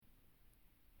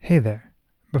Hey there.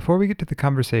 Before we get to the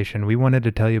conversation, we wanted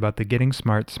to tell you about the Getting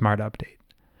Smart Smart Update.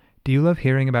 Do you love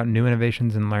hearing about new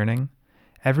innovations in learning?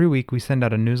 Every week we send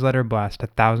out a newsletter blast to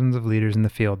thousands of leaders in the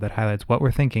field that highlights what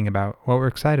we're thinking about, what we're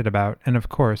excited about, and of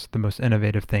course, the most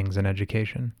innovative things in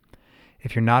education.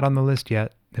 If you're not on the list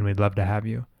yet, then we'd love to have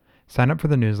you. Sign up for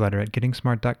the newsletter at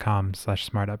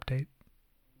gettingsmart.com/smartupdate.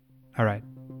 All right,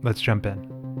 let's jump in.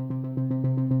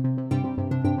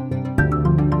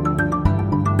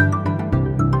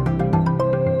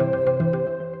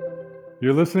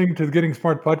 You're listening to the Getting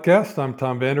Smart podcast. I'm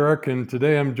Tom Vander Ark, and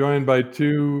today I'm joined by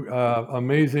two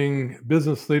amazing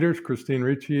business leaders, Christine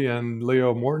Ricci and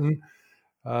Leo Morton.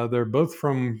 They're both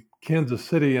from Kansas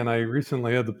City, and I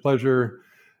recently had the pleasure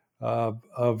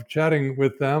of chatting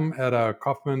with them at a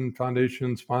Kauffman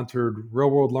Foundation-sponsored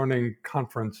Real-World Learning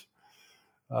Conference.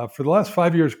 For the last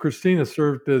 5 years, Christine has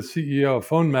served as CEO of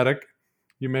Phone Medic.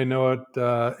 You may know it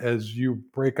as You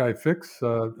Break, I Fix,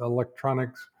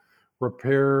 electronics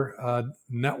repair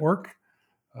network.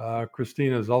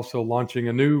 Christine is also launching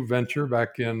a new venture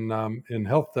back in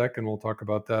health tech, and we'll talk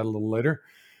about that a little later.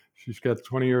 She's got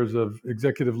 20 years of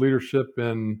executive leadership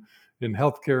in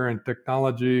healthcare and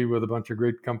technology with a bunch of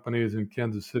great companies in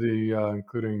Kansas City,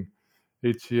 including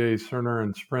HCA, Cerner,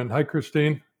 and Sprint. Hi,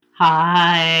 Christine.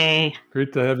 Hi.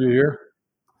 Great to have you here.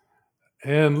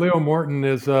 And Leo Morton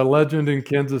is a legend in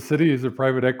Kansas City. He's a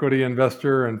private equity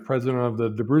investor and president of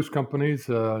the DeBruce Companies,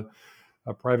 a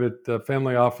private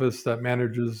family office that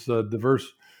manages a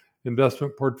diverse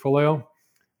investment portfolio.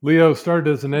 Leo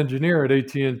started as an engineer at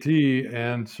AT&T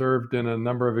and served in a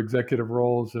number of executive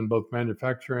roles in both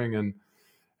manufacturing and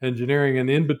engineering.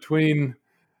 And in between,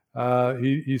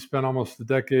 he spent almost a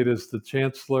decade as the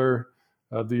chancellor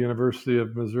of the University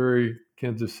of Missouri,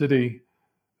 Kansas City.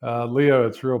 Leo,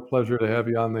 it's a real pleasure to have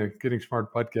you on the Getting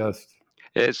Smart podcast.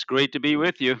 It's great to be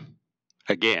with you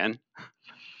again.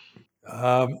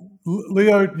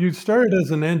 Leo, you started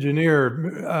as an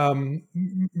engineer.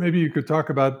 Maybe you could talk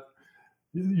about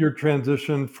your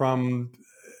transition from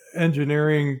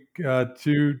engineering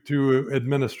to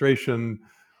administration.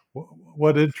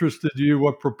 What interested you?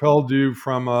 What propelled you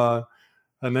from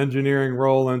an engineering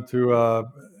role into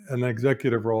an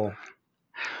executive role?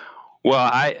 Well,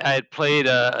 I had played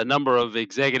a number of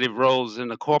executive roles in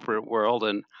the corporate world,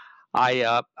 and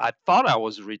I thought I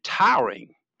was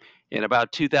retiring in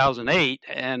about 2008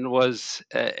 and was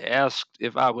asked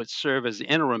if I would serve as the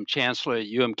interim chancellor at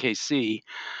UMKC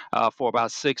for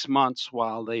about 6 months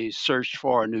while they searched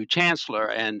for a new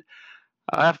chancellor. And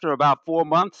after about 4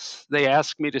 months, they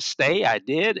asked me to stay. I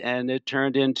did, and it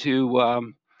turned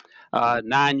into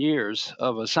 9 years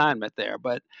of assignment there.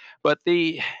 But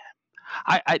I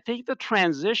think the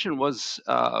transition was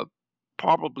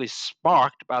probably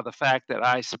sparked by the fact that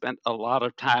I spent a lot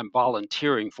of time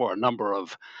volunteering for a number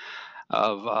of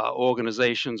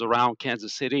organizations around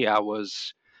Kansas City.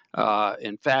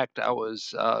 In fact, I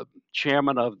was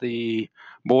chairman of the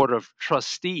board of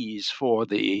trustees for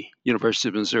the University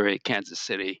of Missouri at Kansas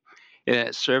City,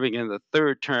 serving in the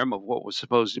third term of what was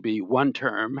supposed to be one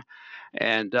term.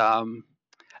 And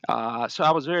so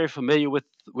I was very familiar with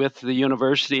the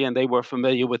university, and they were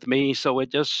familiar with me. So it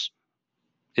just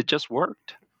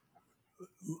worked.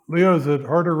 Leo, is it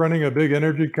harder running a big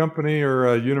energy company or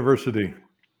a university?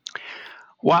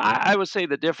 Well, I would say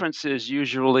the difference is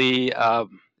usually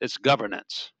it's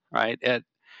governance, right? At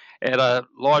a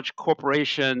large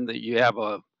corporation, that you have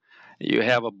a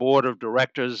board of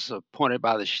directors appointed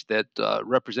by that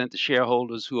represent the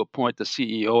shareholders, who appoint the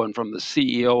CEO, and from the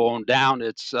CEO on down,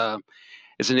 it's an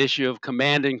issue of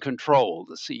command and control.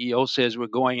 The CEO says we're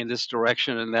going in this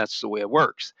direction, and that's the way it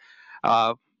works.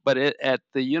 But at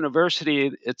the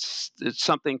university, it's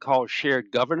something called shared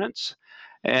governance.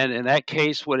 And in that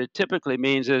case, what it typically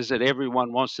means is that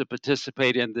everyone wants to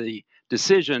participate in the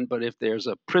decision, but if there's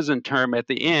a prison term at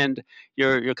the end,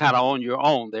 you're kind of on your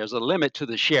own. There's a limit to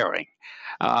the sharing.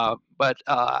 I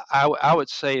would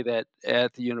say that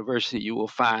at the university, you will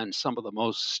find some of the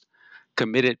most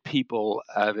committed people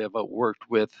I've ever worked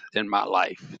with in my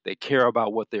life. They care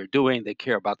about what they're doing. They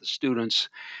care about the students,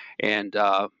 and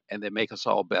they make us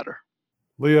all better.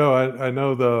 Leo, I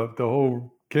know the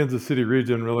whole Kansas City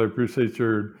region really appreciates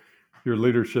your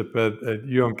leadership at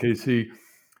UMKC.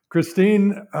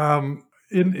 Christine,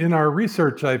 in our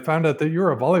research, I found out that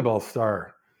you're a volleyball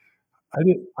star.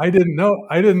 I didn't know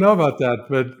about that.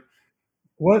 But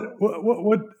what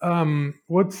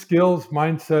skills,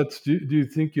 mindsets do you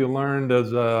think you learned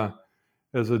as a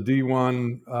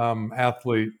D1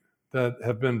 athlete that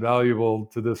have been valuable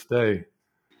to this day?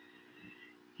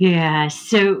 Yeah,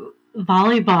 so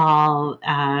volleyball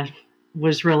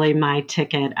was really my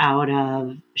ticket out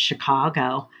of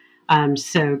Chicago.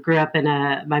 So grew up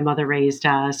my mother raised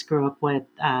us, grew up with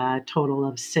a total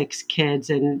of 6 kids,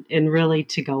 and really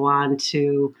to go on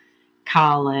to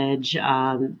college,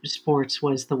 sports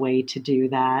was the way to do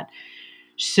that.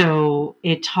 So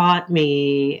it taught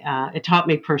me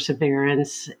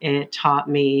perseverance. It taught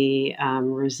me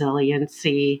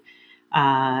resiliency.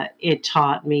 It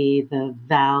taught me the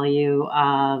value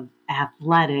of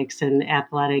athletics and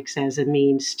athletics as a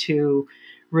means to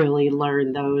really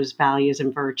learn those values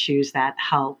and virtues that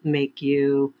help make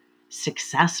you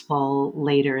successful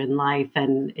later in life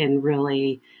and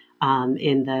really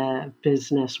in the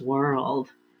business world.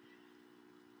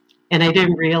 And I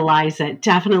didn't realize it,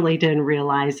 definitely didn't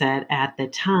realize it at the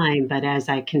time, but as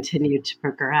I continued to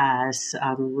progress,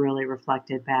 really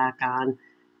reflected back on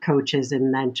coaches and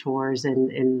mentors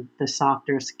and the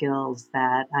softer skills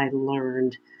that I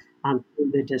learned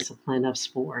through the discipline of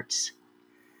sports.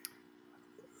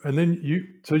 And then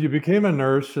you became a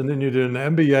nurse, and then you did an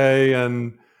MBA,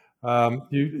 and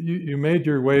you made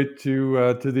your way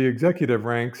to the executive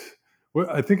ranks. Well,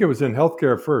 I think it was in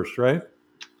healthcare first, right?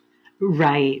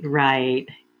 Right, right.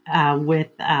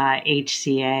 With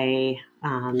HCA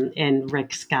and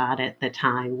Rick Scott at the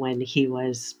time when he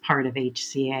was part of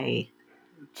HCA.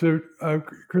 So,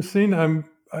 Christine,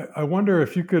 I wonder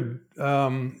if you could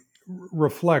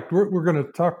reflect. We're going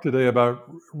to talk today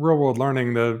about real world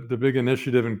learning, the big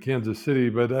initiative in Kansas City,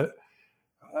 but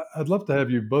I'd love to have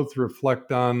you both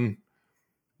reflect on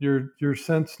your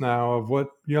sense now of what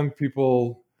young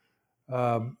people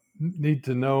need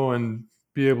to know and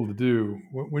be able to do.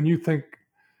 When you think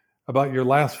about your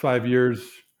last 5 years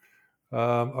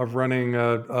of running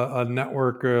a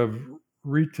network of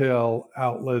retail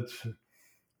outlets,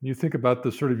 you think about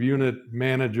the sort of unit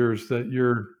managers that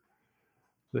you're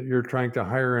trying to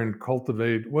hire and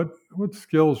cultivate. What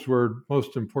skills were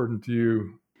most important to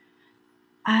you?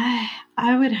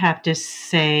 I would have to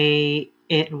say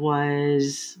it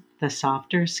was the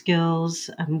softer skills.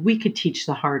 We could teach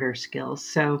the harder skills.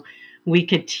 So we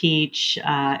could teach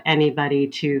anybody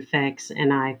to fix an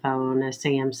iPhone, a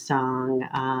Samsung,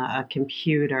 a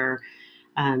computer.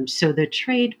 So the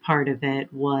trade part of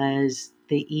it was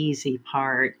the easy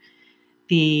part.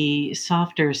 The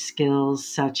softer skills,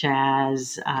 such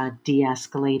as de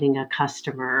escalating a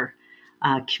customer,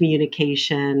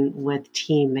 communication with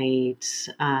teammates,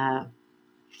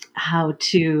 how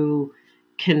to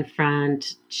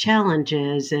confront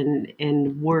challenges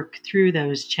and work through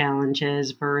those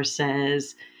challenges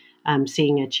versus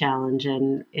seeing a challenge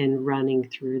and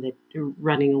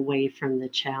running away from the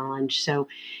challenge. So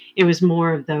it was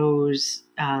more of those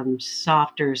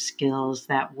softer skills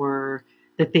that were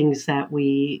the things that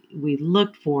we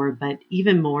looked for, but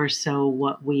even more so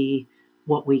what we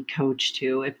coach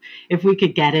to. If we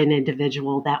could get an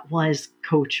individual that was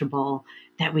coachable,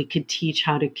 that we could teach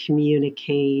how to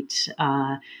communicate,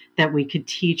 that we could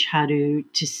teach how to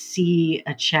see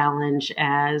a challenge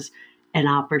as an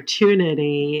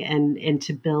opportunity and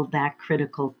to build that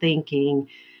critical thinking.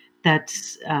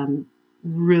 That's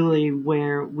really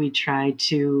where we try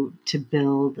to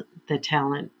build the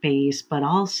talent base, but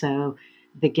also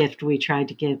the gift we tried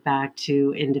to give back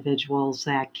to individuals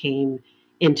that came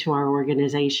into our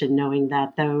organization, knowing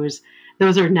that those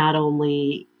are not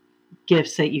only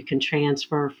gifts that you can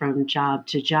transfer from job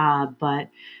to job, but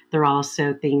they're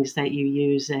also things that you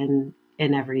use in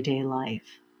everyday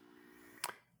life.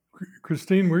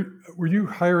 Christine, were you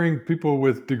hiring people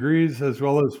with degrees as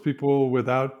well as people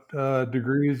without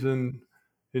degrees in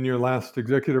your last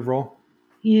executive role?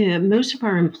 Yeah, most of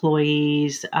our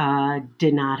employees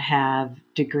did not have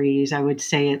degrees. I would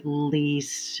say at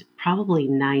least probably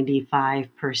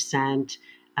 95%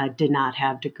 did not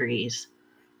have degrees.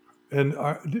 And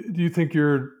do you think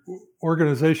your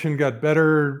organization got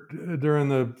better during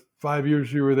the 5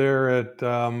 years you were there at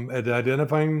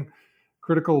identifying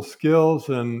critical skills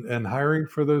and hiring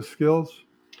for those skills?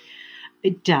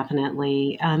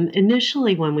 Definitely.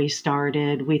 Initially, when we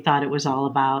started, we thought it was all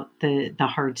about the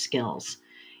hard skills,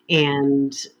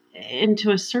 and and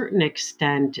to a certain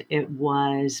extent, it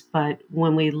was. But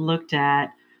when we looked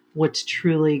at what's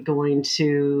truly going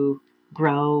to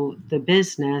grow the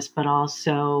business, but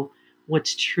also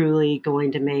what's truly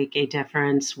going to make a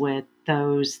difference with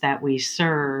those that we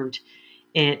served,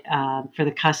 it for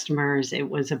the customers, it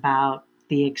was about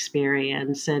the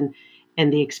experience and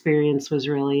the experience was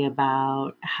really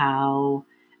about how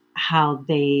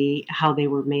they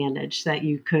were managed, that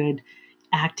you could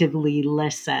actively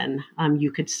listen,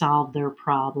 you could solve their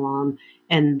problem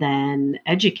and then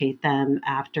educate them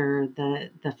after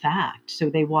the fact, so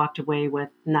they walked away with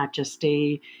not just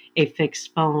a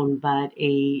fixed phone but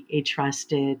a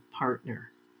trusted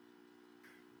partner.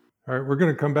 All right, we're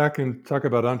going to come back and talk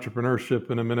about entrepreneurship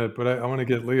in a minute, but I want to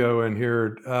get Leo in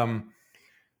here.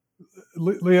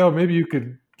 Leo, maybe you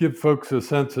could give folks a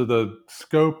sense of the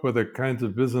scope of the kinds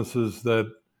of businesses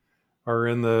that are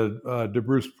in the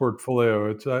DeBruce portfolio.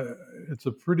 It's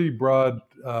a pretty broad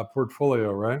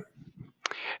portfolio, right?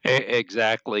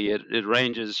 Exactly. It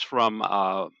ranges from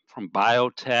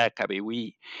biotech. I mean,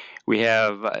 we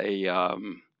have a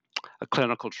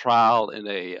clinical trial in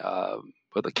a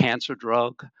with a cancer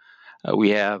drug.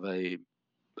 We have a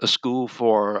school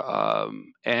for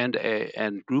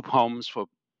and group homes for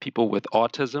people with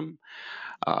autism.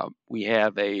 We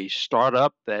have a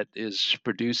startup that is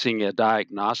producing a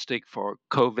diagnostic for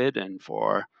COVID and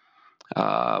for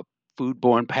uh,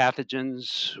 foodborne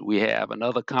pathogens. We have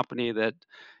another company that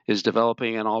is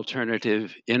developing an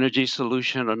alternative energy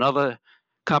solution, another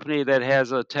company that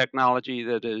has a technology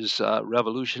that is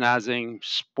revolutionizing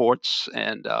sports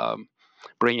and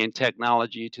bringing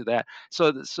technology to that.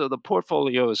 So the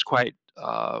portfolio is quite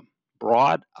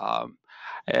broad.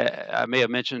 I may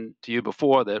have mentioned to you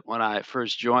before that when I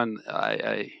first joined,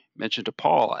 I mentioned to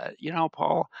Paul,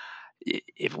 Paul,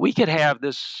 if we could have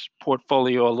this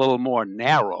portfolio a little more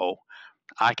narrow,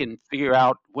 I can figure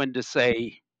out when to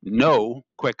say no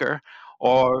quicker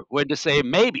or when to say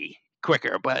maybe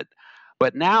quicker. But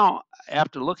now,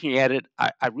 after looking at it,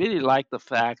 I really like the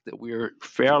fact that we're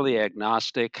fairly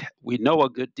agnostic. We know a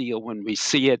good deal when we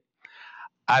see it.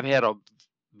 I've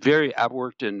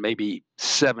worked in maybe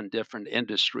 7 different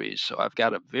industries, so I've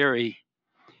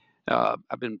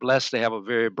been blessed to have a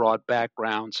very broad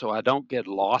background, so I don't get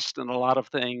lost in a lot of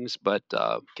things, but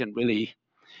can really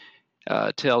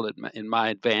tell in my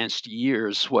advanced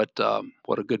years what a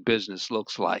good business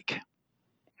looks like.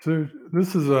 So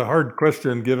this is a hard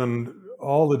question given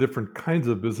all the different kinds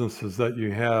of businesses that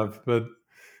you have, but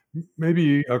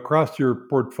maybe across your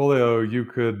portfolio you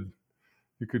could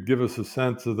give us a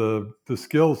sense of the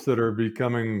skills that are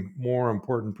becoming more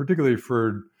important, particularly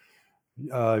for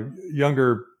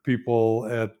younger people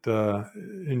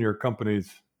in your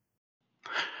companies.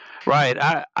 Right.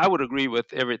 I would agree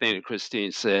with everything that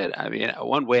Christine said. I mean,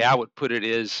 one way I would put it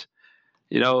is,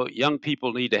 young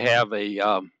people need to have a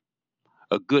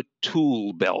good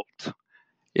tool belt.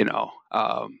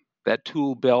 That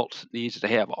tool belt needs to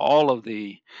have all of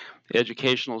the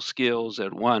educational skills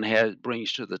that one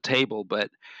brings to the table, but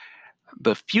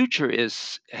the future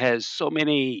has so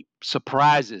many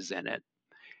surprises in it.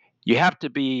 You have to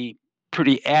be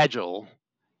pretty agile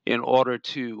in order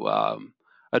to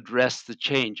address the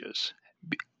changes.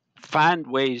 Find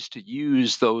ways to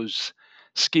use those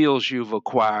skills you've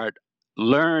acquired,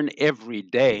 learn every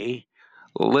day,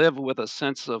 live with a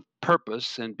sense of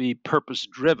purpose and be purpose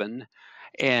driven.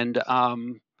 And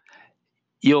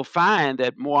you'll find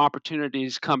that more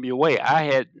opportunities come your way. I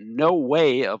had no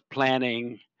way of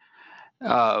planning.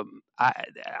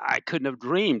 I couldn't have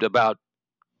dreamed about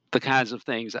the kinds of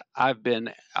things I've been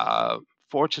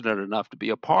fortunate enough to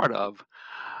be a part of.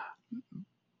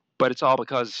 But it's all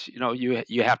because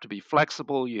you have to be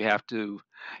flexible. You have to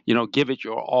give it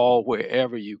your all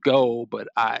wherever you go. But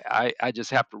I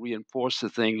just have to reinforce the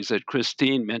things that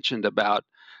Christine mentioned about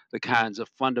the kinds of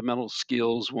fundamental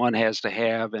skills one has to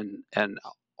have and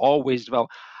always develop.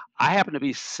 I happen to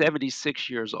be 76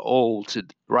 years old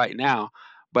right now,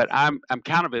 but I'm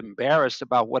kind of embarrassed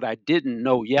about what I didn't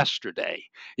know yesterday,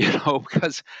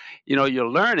 because you're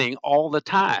learning all the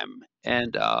time.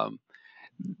 And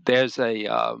there's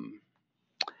I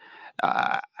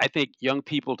think young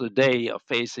people today are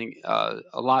facing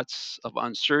lots of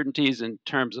uncertainties in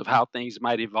terms of how things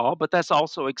might evolve, but that's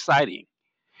also exciting.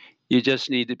 You just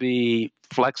need to be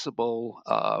flexible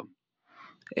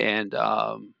and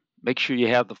make sure you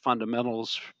have the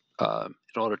fundamentals in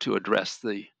order to address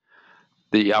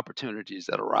the opportunities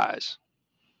that arise.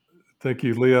 Thank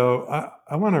you, Leo.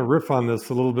 I want to riff on this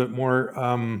a little bit more.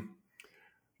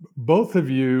 Both of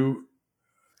you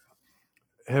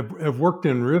have worked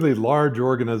in really large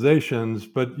organizations,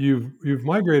 but you've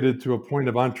migrated to a point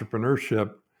of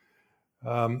entrepreneurship.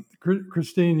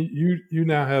 Christine, you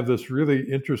now have this really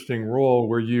interesting role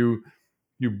where you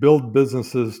build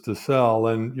businesses to sell,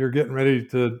 and you're getting ready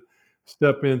to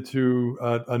step into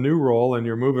a new role, and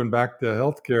you're moving back to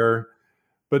healthcare.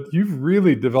 But you've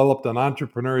really developed an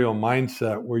entrepreneurial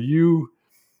mindset where you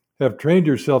have trained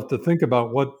yourself to think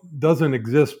about what doesn't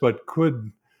exist but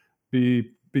could be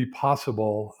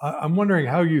possible. I'm wondering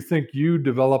how you think you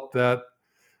developed that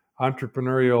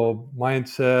entrepreneurial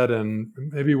mindset, and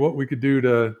maybe what we could do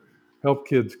to help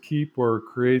kids keep or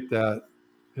create that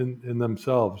in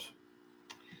themselves.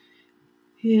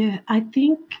 Yeah, I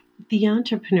think the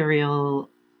entrepreneurial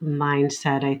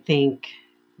mindset, I think,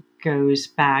 goes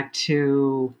back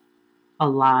to a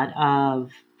lot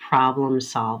of problem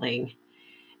solving.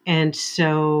 And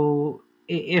so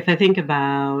if I think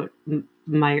about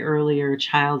my earlier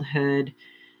childhood,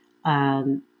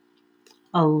 um,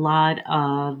 a lot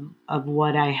of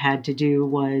what I had to do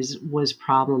was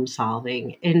problem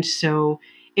solving, and so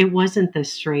it wasn't the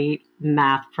straight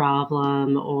math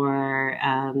problem or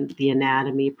the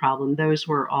anatomy problem. Those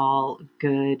were all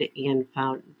good and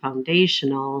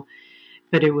foundational,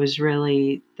 but it was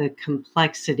really the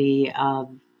complexity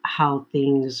of how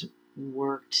things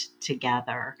worked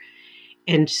together.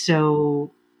 And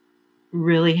so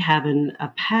really having a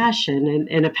passion,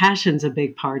 and a passion's a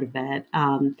big part of it,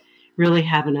 really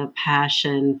having a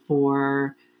passion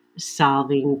for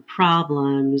solving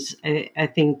problems,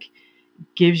 I think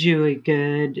gives you a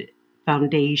good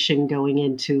foundation going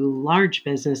into large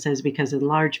businesses, because in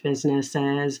large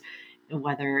businesses,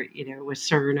 whether it was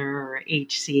Cerner or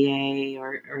HCA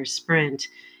or Sprint,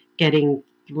 getting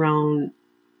thrown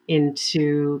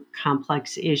into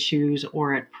complex issues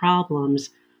or at problems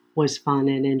was fun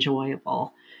and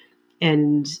enjoyable.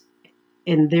 And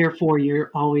therefore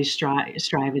you're always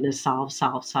striving to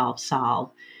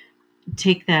solve.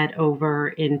 Take that over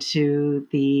into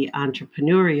the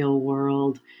entrepreneurial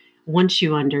world. Once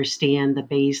you understand the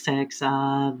basics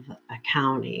of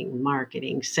accounting,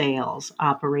 marketing, sales,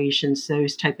 operations,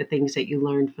 those type of things that you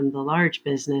learn from the large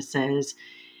businesses,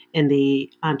 in the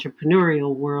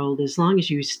entrepreneurial world, as long as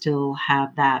you still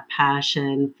have that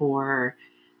passion for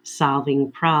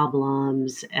solving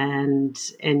problems, and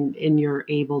you're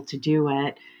able to do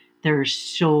it, there are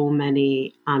so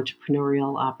many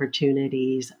entrepreneurial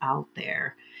opportunities out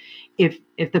there. If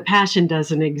the passion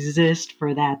doesn't exist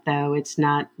for that, though, it's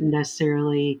not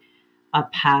necessarily a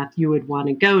path you would want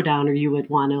to go down, or you would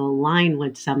want to align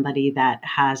with somebody that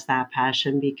has that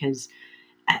passion, because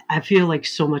I feel like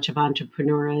so much of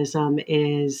entrepreneurism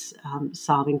is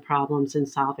solving problems and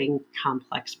solving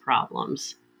complex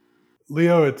problems.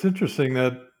 Leo, it's interesting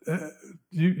that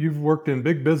you've worked in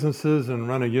big businesses and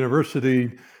run a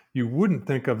university. You wouldn't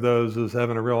think of those as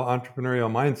having a real entrepreneurial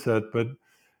mindset, but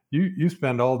you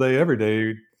spend all day, every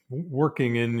day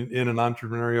working in an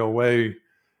entrepreneurial way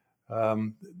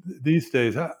these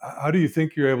days. How do you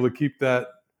think you're able to keep that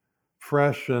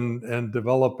fresh and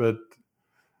develop it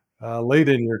late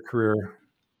in your career?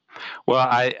 Well,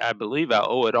 I believe I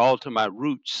owe it all to my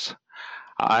roots.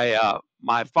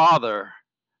 My father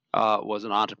was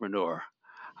an entrepreneur.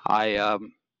 I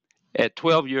At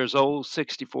 12 years old,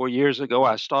 64 years ago,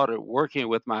 I started working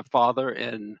with my father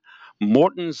in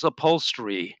Morton's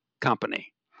Upholstery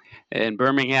Company in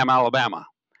Birmingham, Alabama,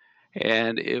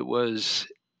 and it was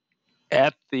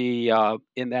at the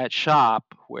in that shop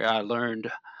where I learned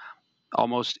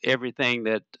almost everything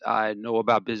that I know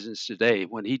about business today.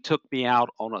 When he took me out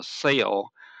on a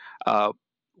sale, uh,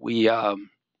 we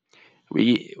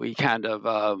we kind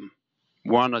of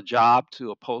won a job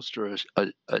to upholster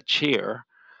a chair.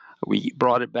 We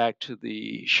brought it back to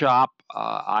the shop.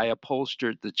 I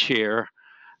upholstered the chair.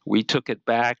 We took it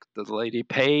back. The lady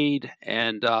paid,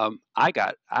 and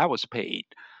I was paid.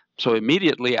 So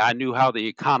immediately I knew how the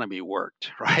economy worked,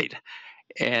 right?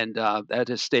 And that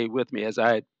has stayed with me. As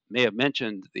I may have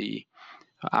mentioned, the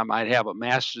I might have a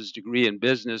master's degree in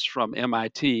business from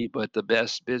MIT, but the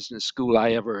best business school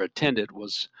I ever attended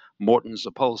was Morton's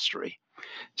Upholstery.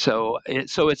 So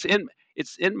it's in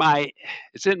my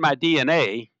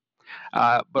DNA.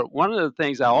 But one of the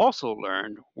things I also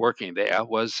learned working there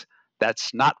was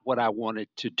that's not what I wanted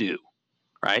to do.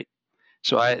 Right.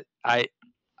 So I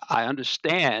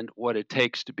understand what it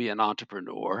takes to be an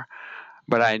entrepreneur,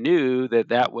 but I knew that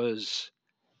that was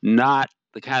not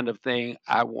the kind of thing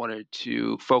I wanted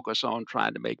to focus on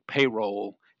trying to make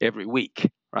payroll every week.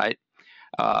 Right.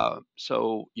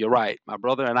 So you're right. My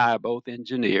brother and I are both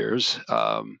engineers.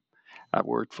 I've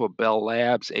worked for Bell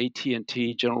Labs,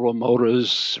 AT&T, General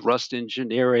Motors, Rust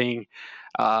Engineering,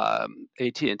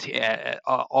 AT&T,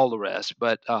 all the rest.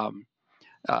 But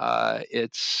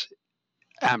it's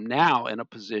I'm now in a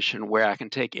position where I can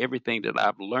take everything that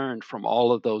I've learned from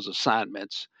all of those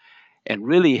assignments and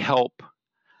really help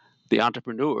the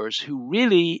entrepreneurs who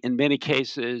really, in many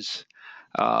cases,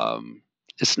 um,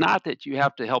 it's not that you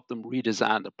have to help them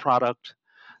redesign the product.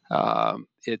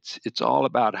 It's all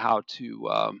about how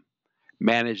to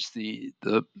manage the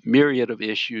myriad of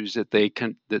issues that they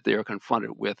are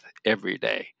confronted with every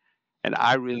day, and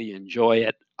I really enjoy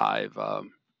it. I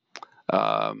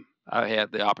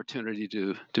had the opportunity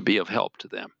to be of help to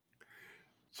them.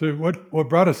 So what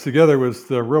brought us together was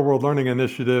the Real World Learning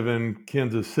Initiative in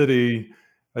Kansas City.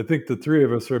 I think the three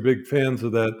of us are big fans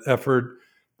of that effort.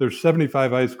 There's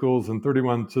 75 high schools and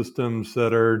 31 systems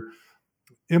that are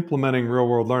implementing real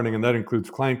world learning, and that includes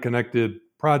client connected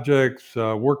projects,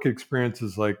 work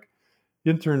experiences like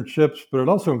internships, but it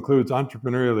also includes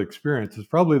entrepreneurial experience. It's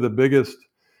probably the biggest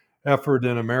effort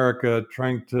in America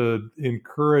trying to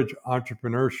encourage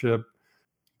entrepreneurship.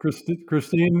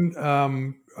 Christine,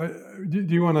 do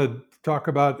you want to talk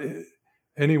about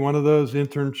any one of those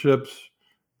internships,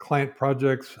 client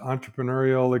projects,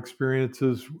 entrepreneurial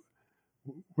experiences?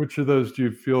 Which of those do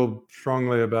you feel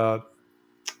strongly about?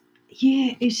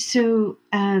 Yeah, so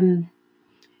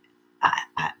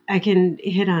I can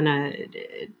hit on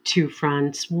two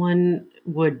fronts. One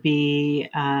would be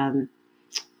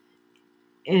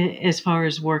as far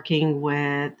as working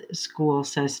with school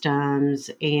systems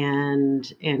and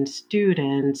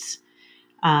students.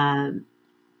 Um,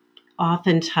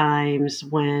 Oftentimes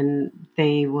when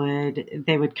they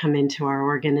would come into our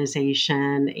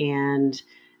organization and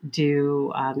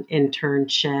do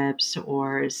internships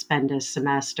or spend a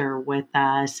semester with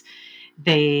us,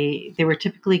 they were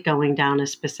typically going down a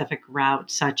specific route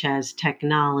such as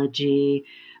technology,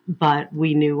 but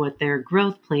we knew what their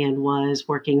growth plan was,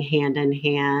 working hand in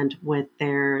hand with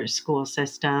their school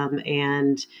system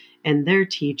and their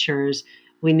teachers.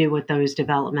 We knew what those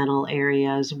developmental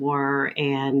areas were,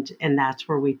 and that's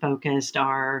where we focused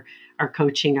our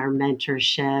coaching, our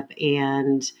mentorship,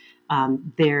 and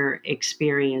their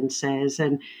experiences,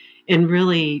 and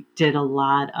really did a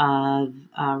lot of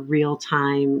real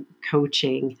time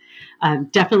coaching.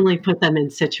 Definitely put them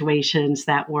in situations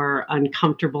that were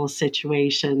uncomfortable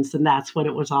situations, and that's what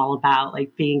it was all about,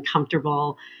 like being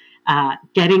comfortable,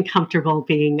 getting comfortable,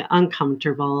 being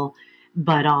uncomfortable,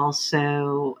 but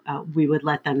also we would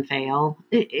let them fail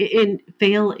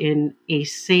in a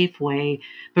safe way,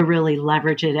 but really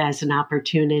leverage it as an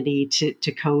opportunity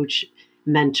to coach,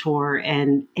 mentor,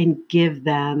 and give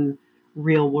them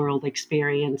real world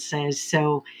experiences.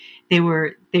 So they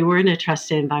were in a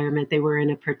trusted environment, they were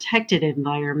in a protected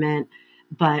environment,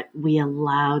 but we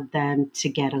allowed them to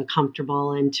get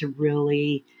uncomfortable and to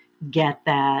really get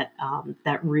that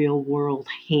real world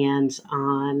hands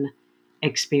on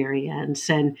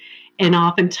experience. And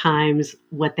oftentimes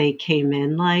what they came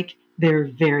in like, they're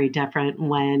very different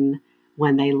when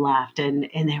they left, and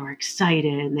they were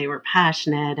excited and they were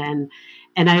passionate, and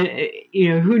I,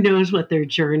 who knows what their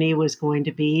journey was going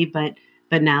to be, but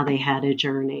now they had a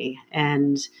journey,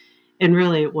 and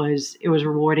really it was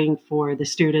rewarding for the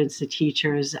students, the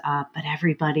teachers, but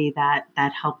everybody that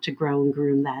helped to grow and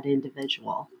groom that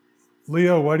individual.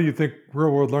 Leo, why do you think real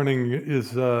world learning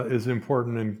is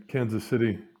important in Kansas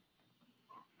City?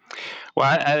 Well,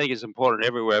 I think it's important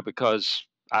everywhere because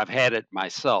I've had it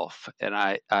myself, and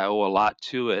I owe a lot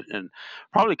to it, and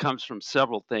probably comes from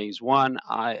several things. One,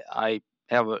 I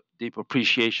have a deep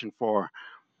appreciation for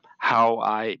how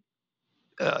I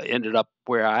ended up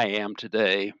where I am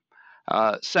today.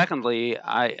 Secondly,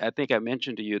 I think I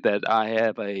mentioned to you that I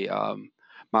have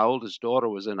my oldest daughter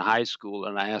was in high school,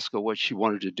 and I asked her what she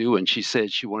wanted to do, and she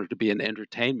said she wanted to be an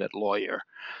entertainment lawyer.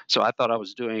 So I thought I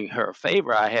was doing her a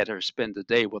favor. I had her spend the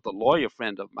day with a lawyer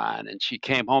friend of mine, and she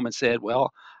came home and said,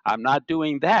 "Well, I'm not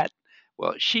doing that."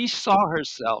 Well, she saw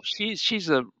herself. She's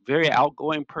a very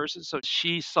outgoing person, so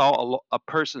she saw a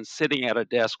person sitting at a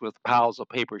desk with piles of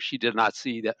paper. She did not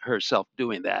see that herself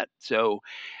doing that. So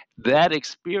that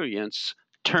experience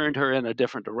turned her in a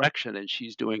different direction, and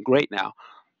she's doing great now.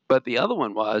 But the other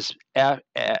one was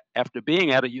after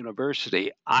being at a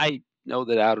university, I know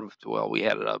that well, we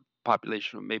had a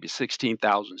population of maybe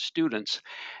 16,000 students,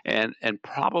 and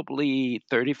probably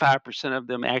 35% of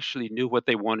them actually knew what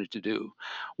they wanted to do.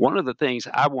 One of the things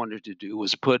I wanted to do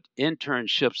was put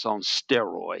internships on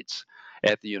steroids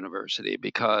at the university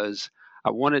because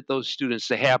I wanted those students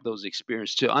to have those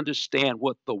experiences, to understand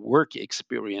what the work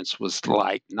experience was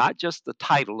like, not just the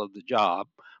title of the job,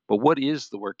 but what is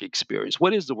the work experience?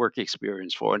 What is the work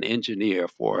experience for an engineer,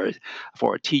 for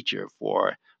a teacher,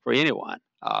 for anyone?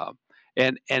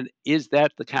 And is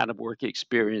that the kind of work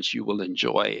experience you will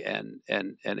enjoy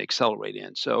and accelerate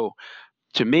in? So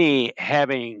to me,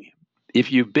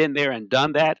 if you've been there and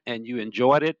done that and you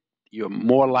enjoyed it, you're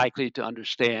more likely to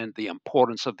understand the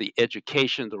importance of the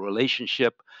education, the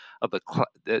relationship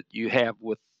that you have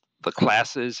with the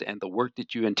classes and the work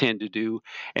that you intend to do,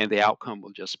 and the outcome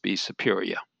will just be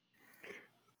superior.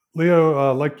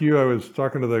 Leo, like you, I was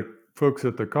talking to the folks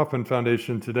at the Coffin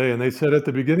Foundation today, and they said at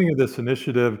the beginning of this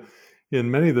initiative, in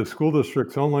many of the school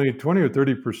districts, only 20 or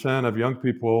 30% of young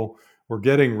people were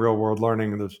getting real world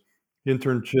learning. There's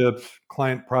internships,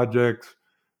 client projects,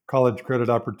 college credit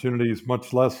opportunities,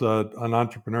 much less an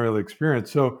entrepreneurial experience.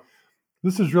 So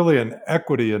this is really an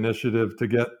equity initiative to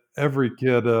get every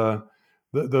kid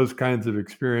those kinds of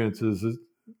experiences.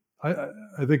 I,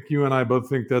 I think you and I both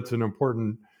think that's an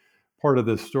important part of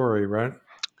this story, right?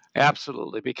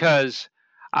 Absolutely, because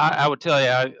I would tell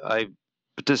you, I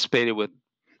participated with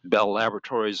Bell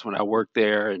Laboratories when I worked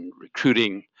there and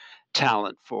recruiting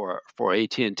talent for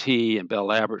AT&T and T and Bell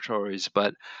Laboratories.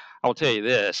 But I'll tell you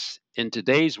this: in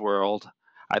today's world,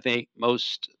 I think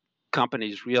most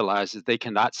companies realize that they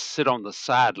cannot sit on the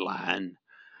sideline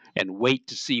and wait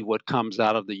to see what comes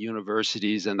out of the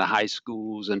universities and the high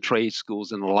schools and trade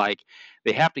schools and the like.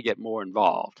 They have to get more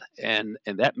involved, and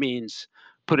that means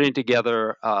putting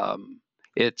together.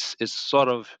 It's sort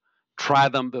of try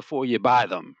them before you buy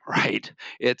them, right?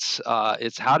 It's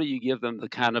how do you give them the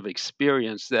kind of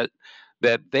experience that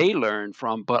they learn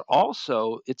from, but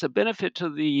also it's a benefit to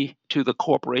the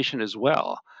corporation as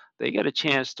well. They get a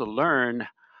chance to learn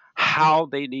how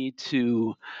they need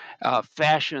to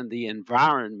fashion the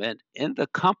environment in the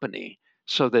company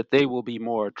so that they will be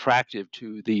more attractive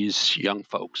to these young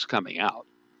folks coming out.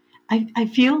 I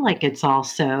feel like it's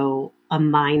also a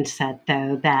mindset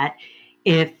though that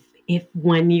if if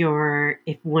when you're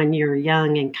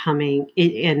young and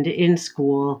and in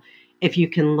school, if you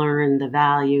can learn the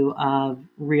value of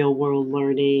real world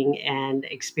learning and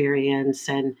experience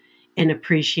and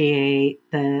appreciate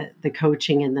the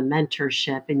coaching and the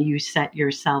mentorship, and you set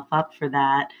yourself up for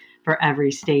that for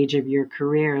every stage of your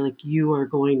career, like you are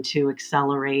going to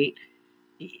accelerate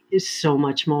is so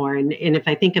much more. And if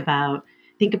I think about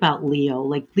Leo,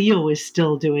 like Leo is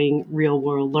still doing real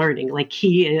world learning. Like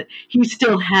he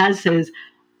still has his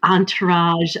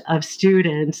entourage of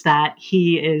students that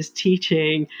he is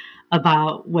teaching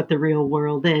about what the real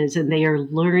world is, and they are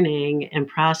learning and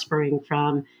prospering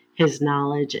from his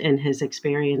knowledge and his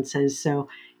experiences. So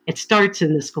it starts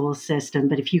in the school system,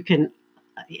 but if you can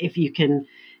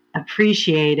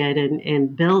appreciate it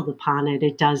and build upon it,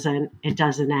 it doesn't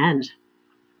end.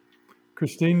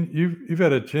 Christine, you've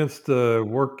had a chance to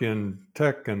work in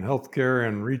tech and healthcare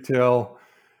and retail.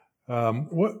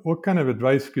 What kind of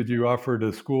advice could you offer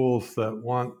to schools that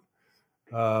want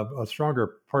a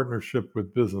stronger partnership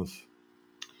with business?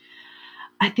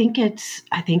 I think it's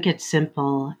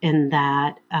simple in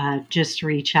that just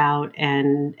reach out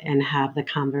and have the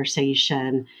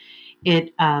conversation.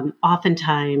 It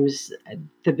oftentimes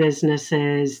the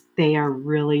businesses, they are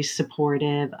really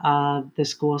supportive of the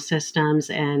school systems,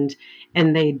 and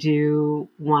they do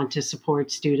want to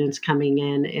support students coming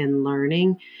in and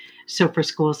learning. So for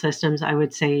school systems, I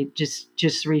would say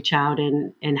just reach out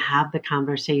and have the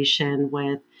conversation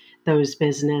with those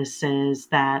businesses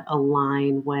that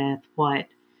align with what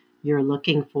you're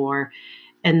looking for.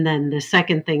 And then the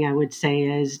second thing I would say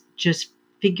is just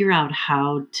figure out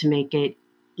how to make it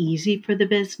easy for the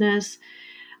business.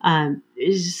 Some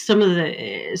of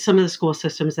the school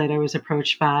systems that I was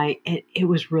approached by, it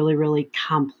was really really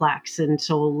complex, and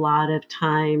so a lot of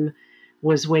time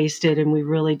was wasted, and we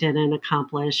really didn't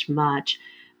accomplish much.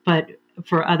 But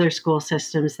for other school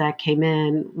systems that came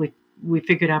in, we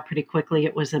figured out pretty quickly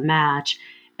it was a match.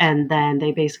 And then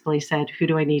they basically said, "Who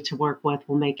do I need to work with?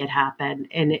 We'll make it happen."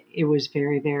 And it was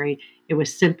very, very, it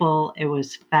was simple, it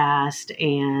was fast,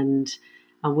 and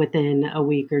within a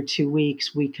week or 2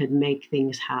 weeks, we could make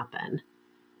things happen.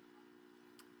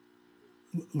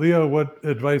 Leo, what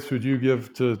advice would you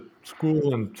give to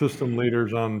school and system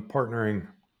leaders on partnering?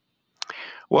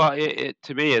 Well,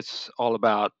 to me, it's all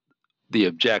about the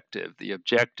objective. The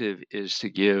objective is to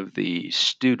give the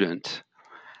student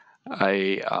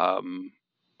a um,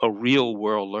 a real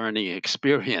world learning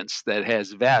experience that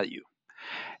has value.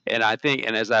 And I think,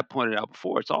 and as I pointed out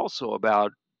before, it's also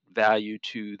about value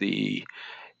to the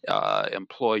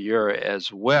employer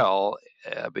as well,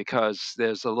 because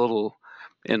there's a little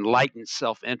enlightened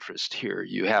self interest here.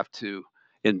 You have to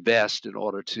invest in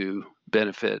order to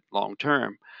benefit long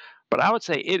term. But I would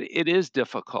say it is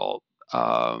difficult.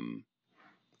 Um,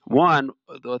 One,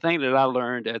 the thing that I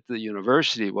learned at the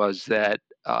university was that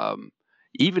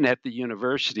even at the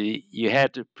university, you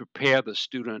had to prepare the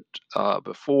student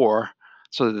before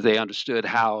so that they understood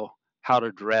how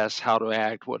to dress, how to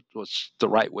act, what was the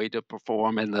right way to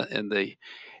perform in the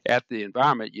at the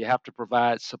environment. You have to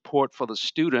provide support for the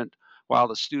student while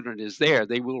the student is there.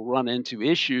 They will run into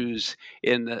issues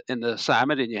in the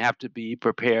assignment, and you have to be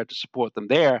prepared to support them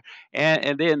there.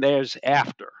 And then there's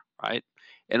after, right?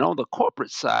 And on the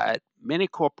corporate side, many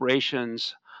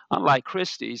corporations, unlike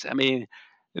Christie's, I mean,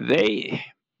 they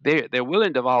they're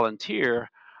willing to volunteer,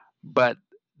 but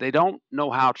they don't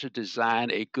know how to design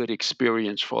a good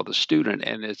experience for the student.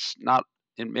 And it's not,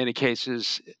 in many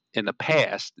cases in the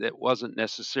past, it wasn't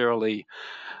necessarily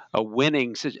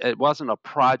it wasn't a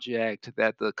project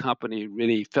that the company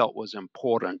really felt was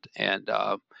important. And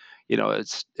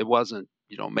it wasn't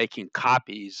making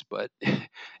copies, but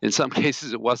in some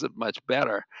cases it wasn't much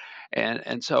better.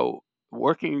 And so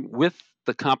working with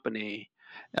the company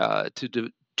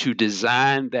to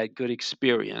design that good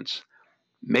experience,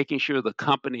 making sure the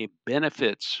company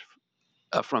benefits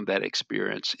from that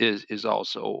experience is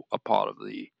also a part of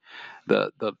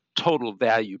the total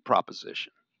value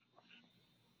proposition.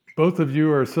 Both of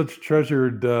you are such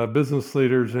treasured business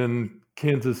leaders in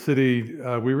Kansas City.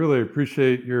 We really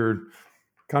appreciate your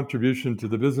contribution to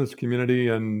the business community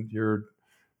and your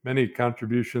many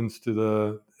contributions to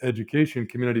the education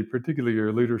community, particularly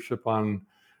your leadership on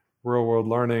real world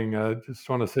learning. I just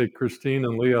want to say, Christine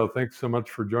and Leo, thanks so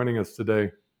much for joining us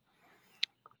today.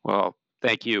 Well,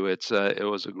 thank you. It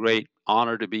was a great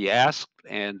honor to be asked,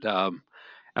 and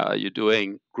you're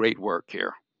doing great work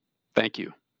here. Thank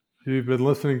you. You've been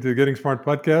listening to the Getting Smart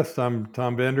podcast. I'm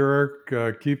Tom Vander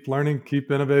Ark. Keep learning, keep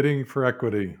innovating for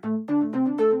equity.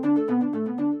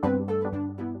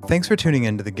 Thanks for tuning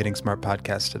in to the Getting Smart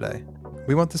podcast today.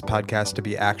 We want this podcast to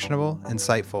be actionable,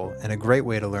 insightful, and a great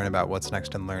way to learn about what's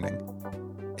next in learning.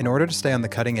 In order to stay on the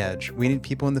cutting edge, we need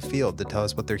people in the field to tell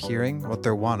us what they're hearing, what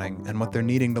they're wanting, and what they're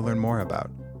needing to learn more about.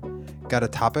 Got a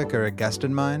topic or a guest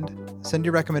in mind? Send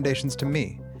your recommendations to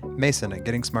me, Mason at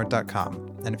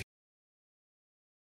gettingsmart.com. And if